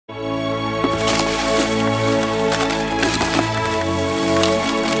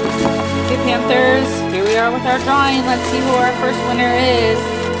are with our drawing. Let's see who our first winner is.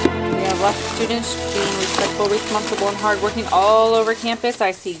 We have lots of students being respectful, responsible, and hardworking all over campus. I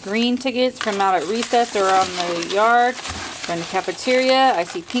see green tickets from out at recess or on the yard, from the cafeteria. I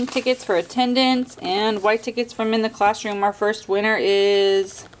see pink tickets for attendance and white tickets from in the classroom. Our first winner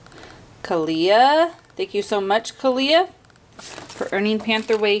is Kalia. Thank you so much, Kalia, for earning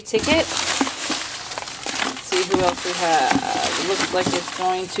Panther Way tickets. Let's see who else we have. It looks like it's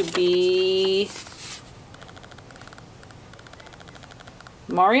going to be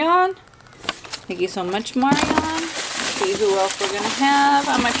Marion. Thank you so much, Marion. Let's see who else we're going to have.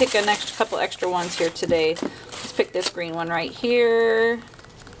 I might pick a couple extra ones here today. Let's pick this green one right here.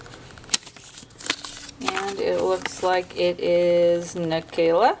 And it looks like it is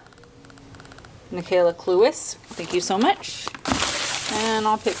Nikayla Cluis. Thank you so much. And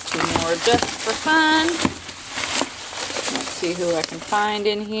I'll pick 2 more just for fun. Let's see who I can find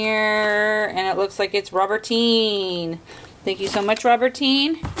in here. And it looks like it's Robertine. Thank you so much,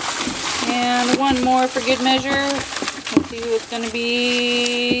 Robertine. And one more for good measure. Let's see who it's going to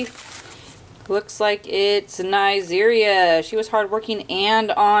be. Looks like it's Nigeria. She was hardworking and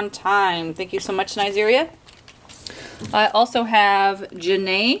on time. Thank you so much, Nigeria. I also have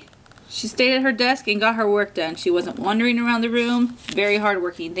Janae. She stayed at her desk and got her work done. She wasn't wandering around the room. Very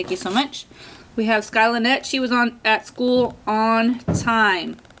hardworking. Thank you so much. We have Skylynette. She was at school on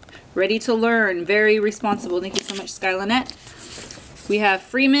time. Ready to learn. Very responsible. Thank you so much, Skylynette. We have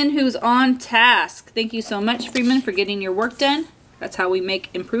Freeman, who's on task. Thank you so much, Freeman, for getting your work done. That's how we make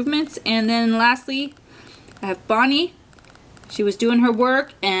improvements. And then lastly, I have Bonnie. She was doing her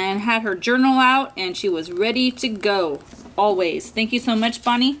work and had her journal out, and she was ready to go. Always. Thank you so much,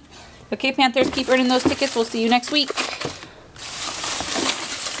 Bonnie. Okay, Panthers, keep earning those tickets. We'll see you next week.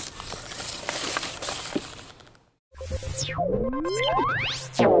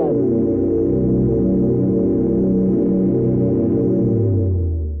 Oh.